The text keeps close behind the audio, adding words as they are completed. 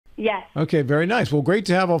Yes. Okay, very nice. Well, great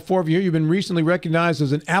to have all four of you here. You've been recently recognized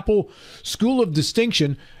as an Apple School of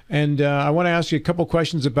Distinction, and I want to ask you a couple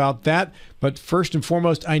questions about that. But first and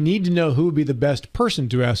foremost, I need to know who would be the best person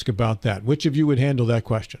to ask about that. Which of you would handle that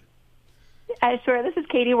question? Sure. This is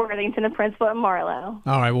Katie Worthington, the principal at Marlowe.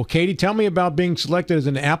 All right. Well, Katie, tell me about being selected as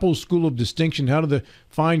an Apple School of Distinction. How do the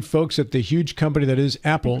fine folks at the huge company that is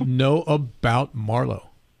Apple know about Marlowe?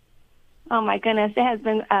 Oh, my goodness. It has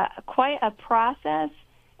been quite a process.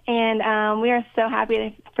 And we are so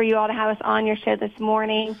happy for you all to have us on your show this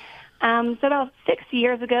morning. So about 6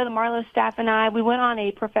 years ago, the Marlowe staff and I, we went on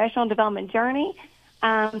a professional development journey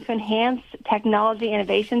to enhance technology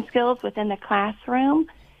innovation skills within the classroom.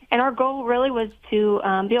 And our goal really was to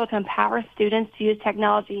be able to empower students to use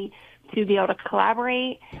technology to be able to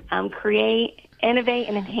collaborate, create, innovate,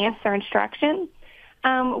 and enhance their instruction.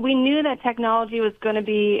 We knew that technology was going to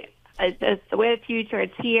be it's the way of the future.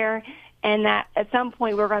 It's here. And that at some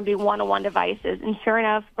point we were going to be one-on-one devices. And sure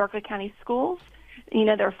enough, Berkeley County Schools,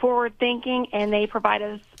 they're forward-thinking, and they provide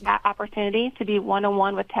us that opportunity to be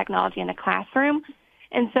one-on-one with technology in the classroom.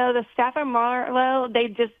 And so the staff at Marlowe,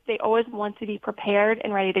 they always want to be prepared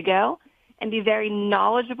and ready to go and be very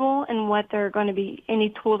knowledgeable in what they're going to be,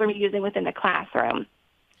 any tools they're using within the classroom.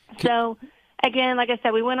 So, again, like I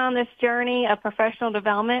said, we went on this journey of professional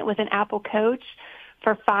development with an Apple coach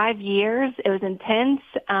for 5 years. It was intense.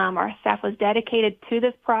 Our staff was dedicated to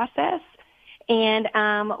this process. And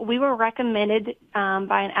we were recommended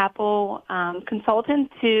by an Apple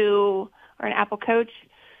consultant or an Apple coach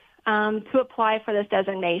to apply for this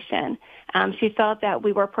designation. She felt that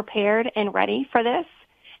we were prepared and ready for this.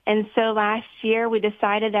 And so last year we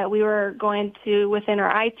decided that we were going to, within our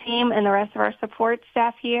I-team and the rest of our support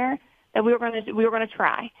staff here, that we were going to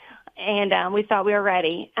try. And we thought we were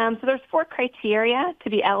ready. So there's 4 criteria to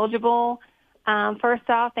be eligible. First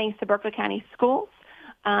off, thanks to Berkeley County Schools,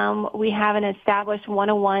 we have an established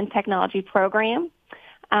one-on-one technology program.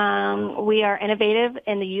 We are innovative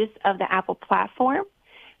in the use of the Apple platform.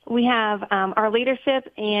 We have our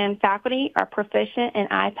leadership and faculty are proficient in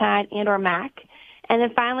iPad and or Mac. And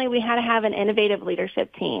then finally, we had to have an innovative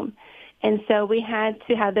leadership team. And so we had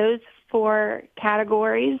to have those 4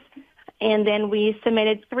 categories. And then we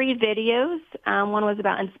submitted 3 videos. One was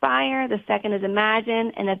about Inspire, the second is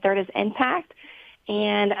Imagine, and the third is Impact.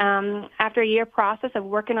 And after a year process of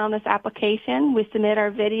working on this application, we submitted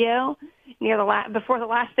our video before the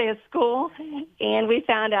last day of school. And we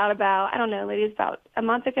found out about, ladies, about a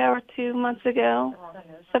month ago or 2 months ago,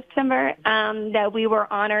 September, that we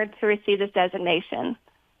were honored to receive this designation.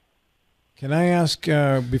 Can I ask,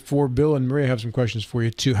 before Bill and Maria have some questions for you,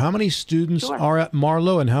 too, how many students are at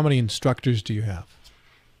Marlowe and how many instructors do you have?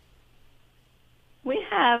 We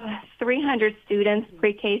have 300 students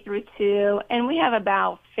pre-K through 2, and we have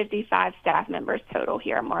about 55 staff members total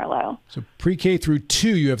here at Marlowe. So pre-K through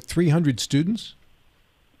 2, you have 300 students?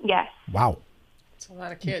 Yes. Wow. That's a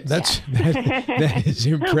lot of kids. That is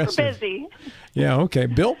impressive. We're busy. Yeah, okay.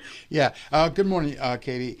 Bill? Yeah. Good morning,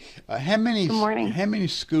 Katie. Good morning. How many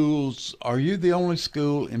schools, are you the only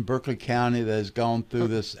school in Berkeley County that has gone through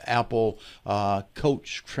this Apple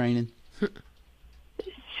coach training?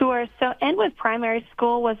 Sure. So Enwood Primary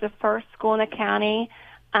School was the first school in the county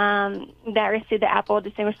that received the Apple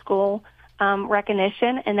Distinguished School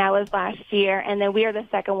recognition, and that was last year. And then we are the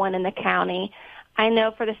second one in the county. I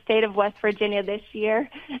know for the state of West Virginia this year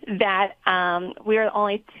that we are the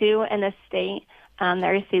only 2 in the state that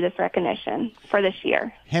received this recognition for this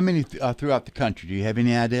year. How many throughout the country? Do you have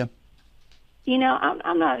any idea?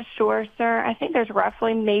 I'm not sure, sir. I think there's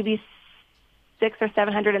roughly maybe 600 or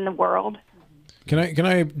 700 in the world. Can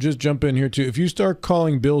I just jump in here, too? If you start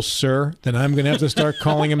calling Bill sir, then I'm going to have to start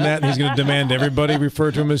calling him that, and he's going to demand everybody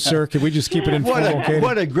refer to him as sir. Can we just keep it informal, Katie?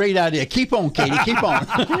 What a great idea. Keep on, Katie. Keep on.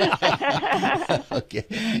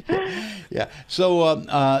 Okay. Yeah.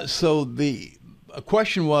 So the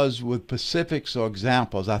question was with specifics or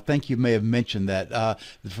examples. I think you may have mentioned that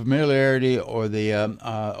the familiarity or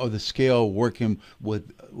the skill working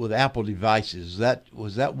with Apple devices.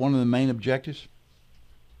 Was that one of the main objectives?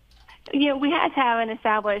 We had to have an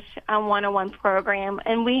established one-on-one program,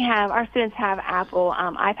 and our students have Apple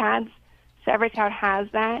iPads, so every child has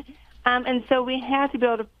that. And so we had to be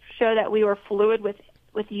able to show that we were fluid with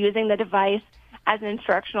using the device as an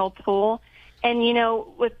instructional tool. And,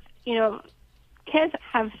 kids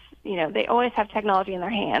have, they always have technology in their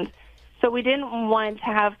hands. So we didn't want to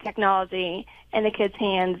have technology in the kids'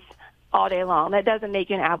 hands all day long. That doesn't make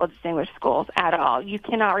you an Apple Distinguished Schools at all. You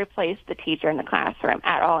cannot replace the teacher in the classroom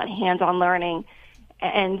at all in hands-on learning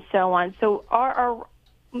and so on. So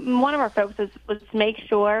one of our focuses was to make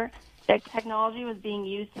sure that technology was being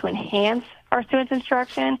used to enhance our students'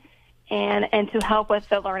 instruction and to help with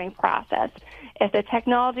the learning process. If the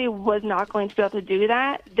technology was not going to be able to do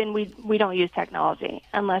that, then we don't use technology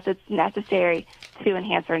unless it's necessary to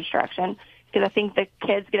enhance their instruction. Because I think the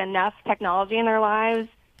kids get enough technology in their lives,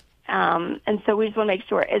 and so we just want to make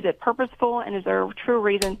sure, is it purposeful and is there a true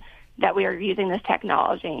reason that we are using this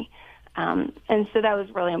technology? And so that was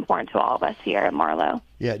really important to all of us here at Marlowe.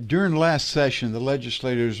 Yeah, during last session, the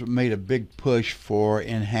legislators made a big push for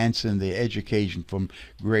enhancing the education from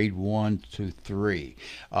grade 1 to 3.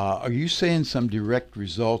 Are you seeing some direct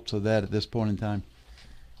results of that at this point in time?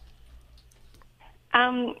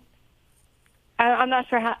 I'm not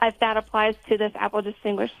sure if that applies to this Apple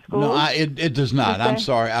Distinguished School. No, it does not. I'm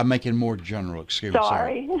sorry. I'm making more general. Excuse me.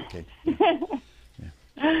 Sorry. Okay.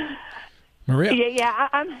 Yeah. Maria? Yeah,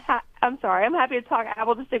 I'm sorry. I'm happy to talk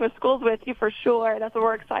Apple Distinguished Schools with you for sure. That's what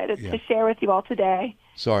we're excited to share with you all today.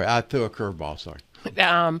 Sorry, I threw a curveball. Sorry.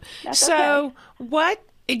 So okay. What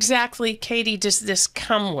exactly, Katie, does this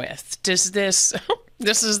come with? Does this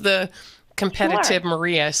is the competitive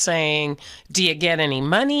Maria saying, do you get any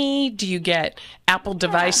money? Do you get Apple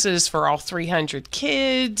devices for all 300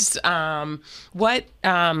 kids? What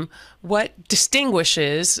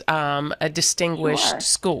distinguishes a distinguished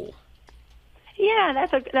school? Yeah,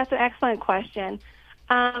 that's an excellent question.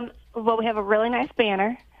 Well, we have a really nice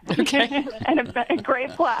banner. Okay. And a great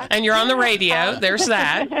plaque. And you're on the radio. There's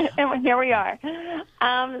that. And here we are.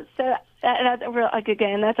 So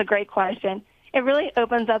that's a great question. It really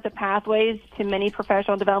opens up the pathways to many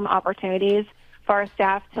professional development opportunities for our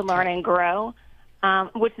staff to learn and grow,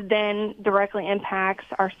 which then directly impacts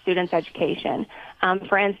our students' education.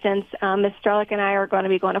 For instance, Ms. Strelick and I are going to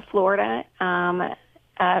be going to Florida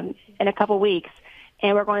in a couple weeks,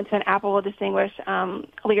 and we're going to an Apple Distinguished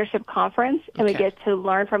Leadership Conference, and we get to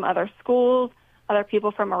learn from other schools, other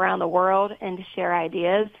people from around the world, and to share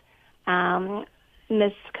ideas.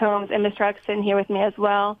 Ms. Combs and Ms. Strelick sitting here with me as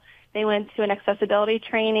well. They went to an accessibility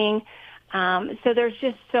training. So there's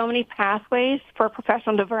just so many pathways for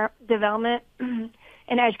professional development and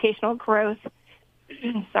educational growth,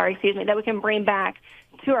 that we can bring back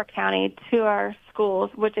to our county, to our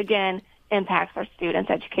schools, which, again, impacts our students'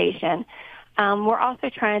 education. We're also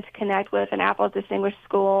trying to connect with an Apple Distinguished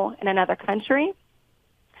School in another country.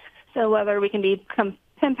 So whether we can become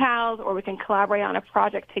pen pals or we can collaborate on a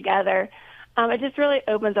project together, it just really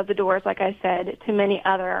opens up the doors, like I said, to many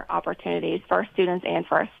other opportunities for our students and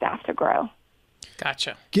for our staff to grow.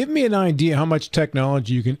 Gotcha. Give me an idea how much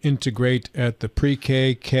technology you can integrate at the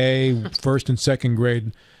pre-K, K, first and second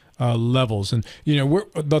grade levels. And we're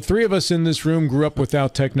the three of us in this room grew up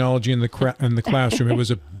without technology in the classroom. It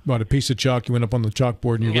was a piece of chalk. You went up on the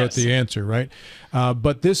chalkboard and you wrote the answer, right?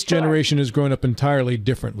 But this generation is growing up entirely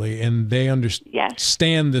differently, and they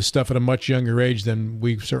understand this stuff at a much younger age than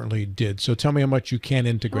we certainly did. So tell me how much you can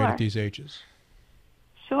integrate at these ages.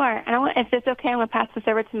 Sure. And if it's okay, I'm going to pass this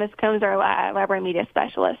over to Ms. Combs, our library media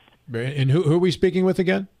specialist. And who are we speaking with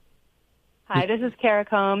again? Hi, this is Kara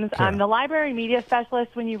Combs. Kara. I'm the library media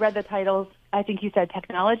specialist. When you read the titles, I think you said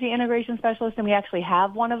technology integration specialist, and we actually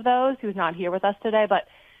have one of those who's not here with us today, but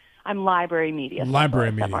I'm library media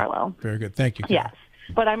specialist at Marlowe. Very good. Thank you, Kara. Yes,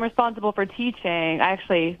 but I'm responsible for teaching. I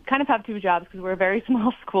actually kind of have two jobs because we're a very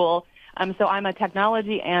small school. So I'm a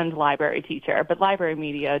technology and library teacher, but library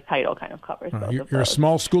media title kind of covers both of those. You're a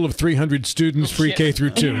small school of 300 students, pre-K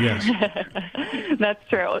through 2, yes. That's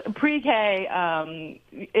true. Pre-K,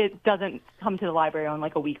 it doesn't come to the library on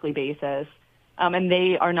like a weekly basis, and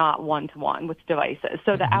they are not one-to-one with devices.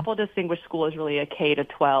 So the Apple Distinguished School is really a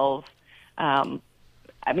K-12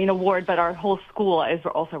 award, but our whole school is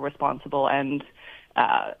also responsible and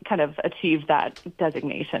kind of achieve that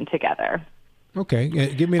designation together. Okay.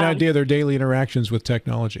 Give me an idea of their daily interactions with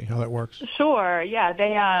technology, how that works. Sure. Yeah.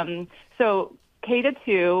 They so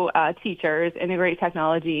K-2 teachers integrate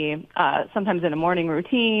technology sometimes in a morning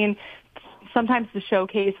routine, sometimes to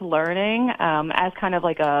showcase learning as kind of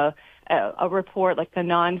like a report, like the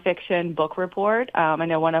nonfiction book report. I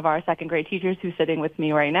know one of our second grade teachers who's sitting with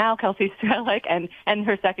me right now, Kelsey Strelick, and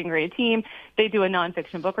her second grade team, they do a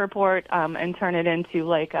nonfiction book report and turn it into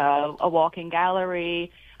like a walking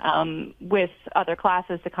gallery with other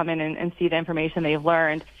classes to come in and see the information they've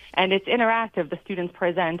learned. And it's interactive. The students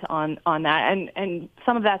present on that. And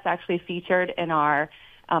some of that's actually featured in our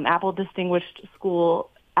Apple Distinguished School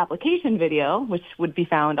application video, which would be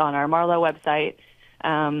found on our Marlowe website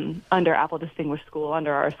under Apple Distinguished School,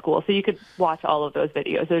 under our school. So you could watch all of those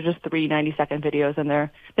videos. They're just 3 90-second videos, and they're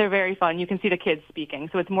very fun. You can see the kids speaking,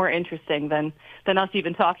 so it's more interesting than us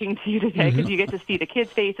even talking to you today, because you get to see the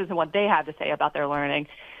kids' faces and what they have to say about their learning.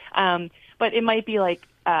 But it might be like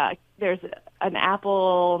there's an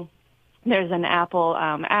Apple There's an Apple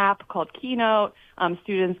app called Keynote.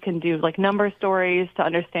 Students can do like number stories to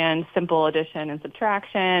understand simple addition and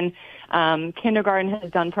subtraction. Kindergarten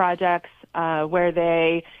has done projects where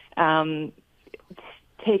they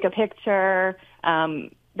take a picture.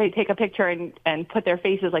 They take a picture and put their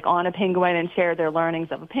faces like on a penguin and share their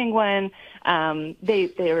learnings of a penguin.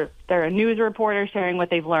 They're a news reporter sharing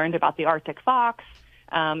what they've learned about the Arctic fox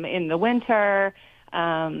in the winter.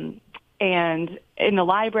 And in the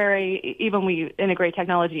library, even we integrate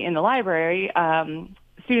technology in the library,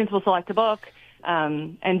 students will select a book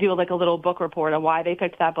and do like a little book report on why they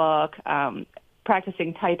picked that book,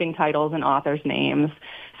 practicing typing titles and authors' names.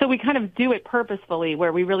 So we kind of do it purposefully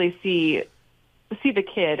where we really see the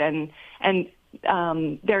kid and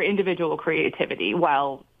their individual creativity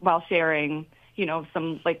while sharing,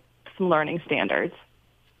 some learning standards.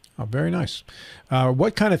 Oh, very nice.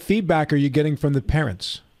 What kind of feedback are you getting from the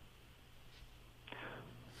parents?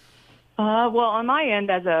 Well, on my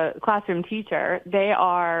end as a classroom teacher,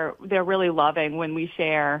 they're really loving when we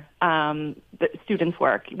share the students'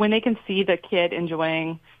 work. When they can see the kid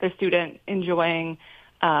enjoying, their student enjoying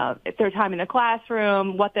their time in the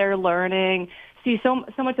classroom, what they're learning. See, so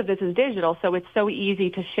much of this is digital, so it's so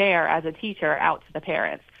easy to share as a teacher out to the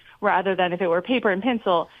parents, rather than if it were paper and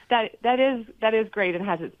pencil. That is great and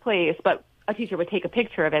has its place, but a teacher would take a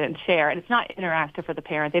picture of it and share, and it's not interactive for the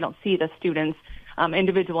parent. They don't see the students'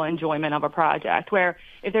 individual enjoyment of a project, where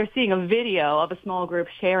if they're seeing a video of a small group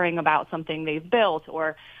sharing about something they've built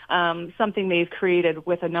or something they've created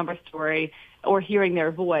with a number story, or hearing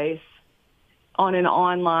their voice on an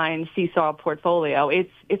online seesaw portfolio,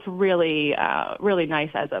 it's really really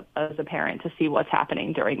nice as a parent to see what's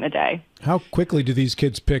happening during the day. How quickly do these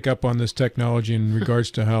kids pick up on this technology in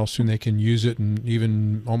regards to how soon they can use it and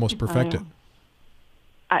even almost perfect it?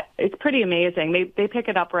 It's pretty amazing. They pick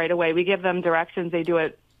it up right away. We give them directions. They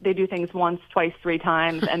do things once, twice, 3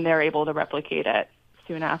 times, and they're able to replicate it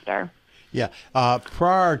soon after. Yeah.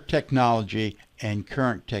 Prior technology and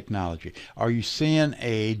current technology, are you seeing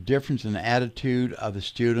a difference in the attitude of the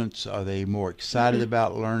students? Are they more excited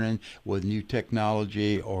about learning with new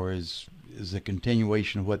technology, or is a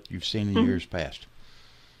continuation of what you've seen in years past?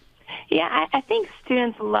 Yeah, I think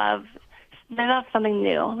students love something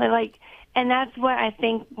new. They like. And that's what I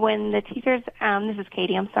think when the teachers, this is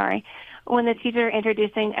Katie, I'm sorry, when the teacher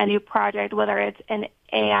introducing a new project, whether it's an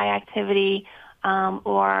AI activity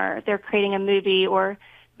or they're creating a movie, or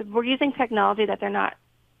we're using technology that they're not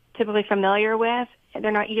typically familiar with,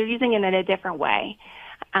 you're using it in a different way.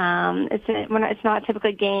 It's not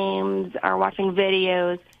typically games or watching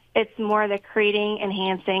videos. It's more the creating,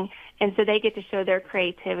 enhancing, and so they get to show their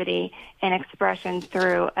creativity and expression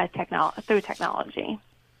through technology.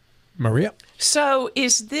 Maria? So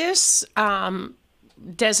is this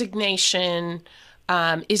designation,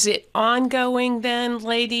 is it ongoing then,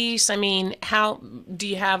 ladies? I mean, how do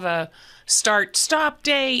you have a start-stop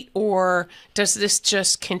date, or does this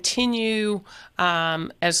just continue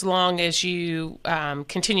as long as you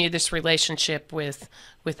continue this relationship with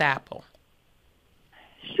Apple?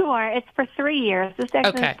 Sure. It's for 3 years. This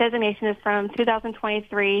designation is from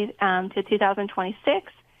 2023 to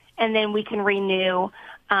 2026, and then we can renew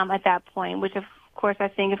at that point, which of course I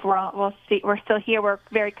think if we're still here, we're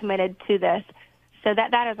very committed to this. So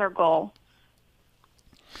that is our goal.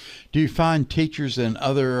 Do you find teachers in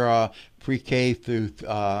other pre-K through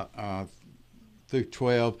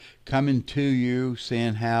 12 coming to you,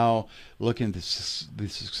 saying looking at the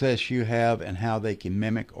success you have and how they can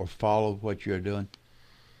mimic or follow what you're doing?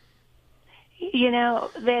 They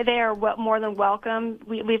are more than welcome.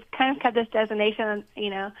 We've kind of kept this designation,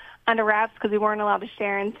 under wraps because we weren't allowed to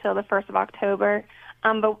share until the 1st of October.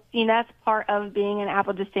 But that's part of being an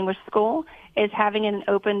Apple Distinguished School, is having an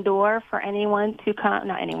open door for anyone to come,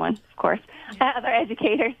 not anyone, of course, other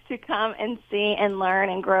educators to come and see and learn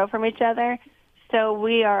and grow from each other. So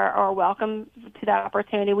we are welcome to that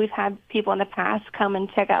opportunity. We've had people in the past come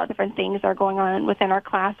and check out different things that are going on within our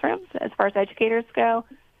classrooms as far as educators go.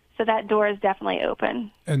 So that door is definitely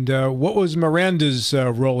open. And what was Miranda's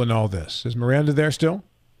role in all this? Is Miranda there still?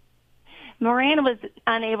 Miranda was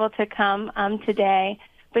unable to come today,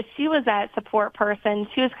 but she was that support person.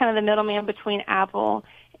 She was kind of the middleman between Apple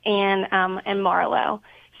and Marlowe.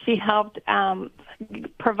 She helped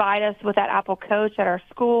provide us with that Apple coach at our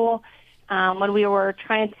school when we were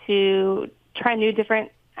trying to try new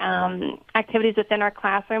different activities within our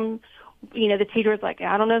classroom. the teacher was like,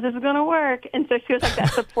 I don't know if this is going to work. And so she was like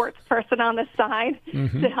that support person on the side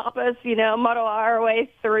to help us, muddle our way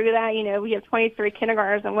through that. We have 23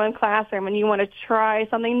 kindergartners in one classroom, and you want to try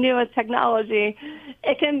something new with technology.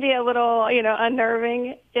 It can be a little,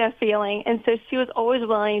 unnerving feeling. And so she was always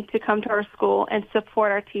willing to come to our school and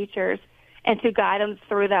support our teachers and to guide them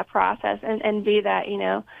through that process and be that,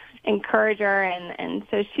 encourager. And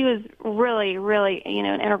so she was really, really, an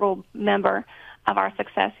integral member of our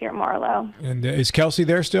success here at Marlowe. And is Kelsey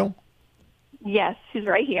there still? Yes, she's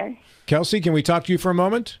right here. Kelsey, can we talk to you for a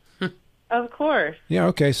moment? Of course. Yeah,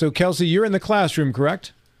 okay. So, Kelsey, you're in the classroom,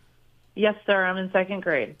 correct? Yes, sir. I'm in 2nd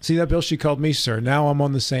grade. See that, Bill? She called me sir. Now I'm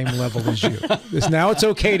on the same level as you. Now it's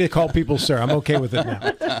okay to call people sir. I'm okay with it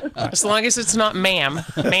now. As long as it's not ma'am.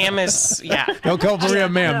 Ma'am is, yeah. Don't call Maria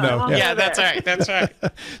ma'am, though. Yeah, that's right. That's right.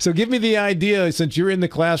 So give me the idea, since you're in the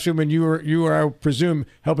classroom and you are, I presume,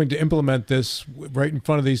 helping to implement this right in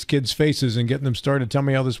front of these kids' faces and getting them started. Tell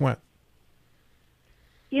me how this went.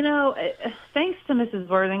 Thanks to Mrs.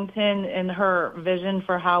 Worthington and her vision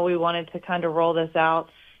for how we wanted to kind of roll this out,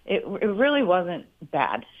 it really wasn't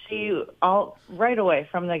bad. She, right away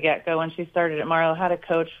from the get-go when she started at Marlowe, had a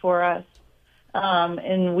coach for us.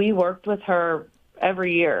 And we worked with her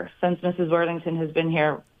every year since Mrs. Worthington has been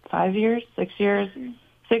here 5 years, 6 years,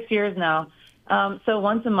 6 years now. So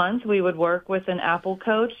once a month we would work with an Apple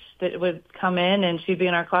coach that would come in, and she'd be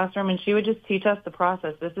in our classroom, and she would just teach us the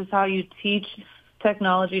process. This is how you teach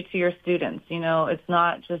technology to your students. It's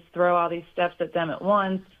not just throw all these steps at them at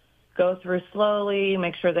once. Go through slowly,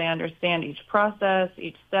 make sure they understand each process,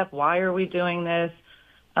 each step. Why are we doing this?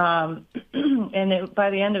 And by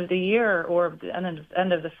the end of the year, or the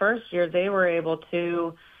end of the first year, they were able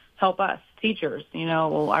to help us, teachers.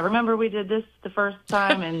 I remember we did this the first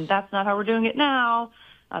time, and that's not how we're doing it now.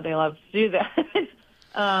 They love to do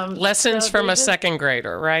that. Lessons from a 2nd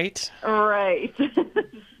grader, right? Right.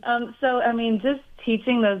 Just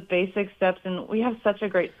teaching those basic steps, and we have such a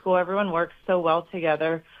great school. Everyone works so well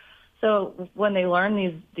together. So when they learn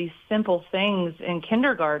these simple things in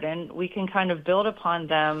kindergarten, we can kind of build upon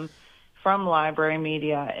them from library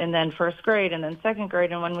media, and then 1st grade, and then 2nd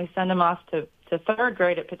grade. And when we send them off to 3rd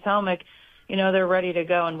grade at Potomac, they're ready to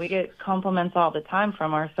go. And we get compliments all the time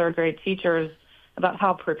from our 3rd grade teachers about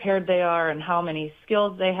how prepared they are and how many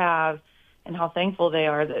skills they have and how thankful they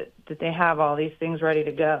are that they have all these things ready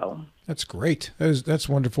to go. That's great. That's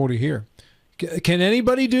wonderful to hear. Can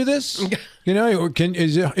anybody do this? Or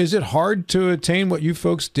is it hard to attain what you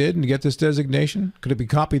folks did and get this designation? Could it be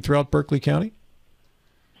copied throughout Berkeley County?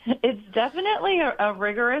 It's definitely a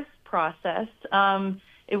rigorous process.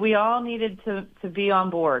 We all needed to be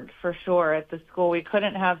on board for sure at the school. We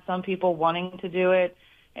couldn't have some people wanting to do it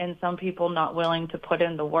and some people not willing to put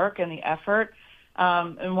in the work and the effort.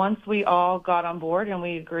 And once we all got on board and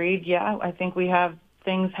we agreed, I think we have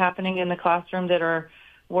things happening in the classroom that are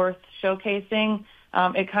worth showcasing.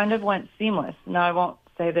 It kind of went seamless. Now, I won't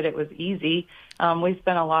say that it was easy. We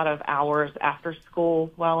spent a lot of hours after school,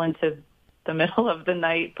 well into the middle of the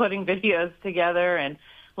night, putting videos together and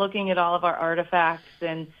looking at all of our artifacts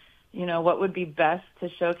and, what would be best to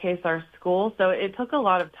showcase our school. So it took a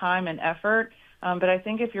lot of time and effort. But I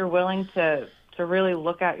think if you're willing to really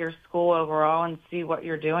look at your school overall and see what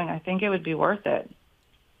you're doing, I think it would be worth it.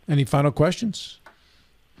 Any final questions?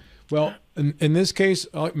 Well, in this case,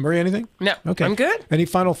 Maria, anything? No, okay. I'm good. Any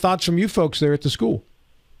final thoughts from you folks there at the school?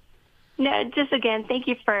 No, just again, thank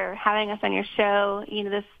you for having us on your show.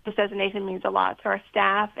 This designation means a lot to our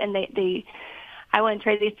staff, and I wouldn't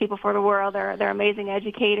trade these people for the world. They're amazing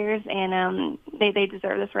educators, and they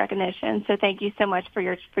deserve this recognition. So thank you so much for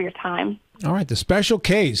your time. All right, the special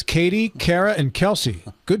Ks, Katie, Kara, and Kelsey.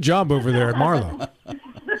 Good job over there at Marlowe.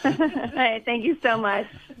 Hey, thank you so much.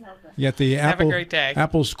 You got the Have a great day.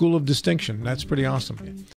 Apple School of Distinction. That's pretty awesome.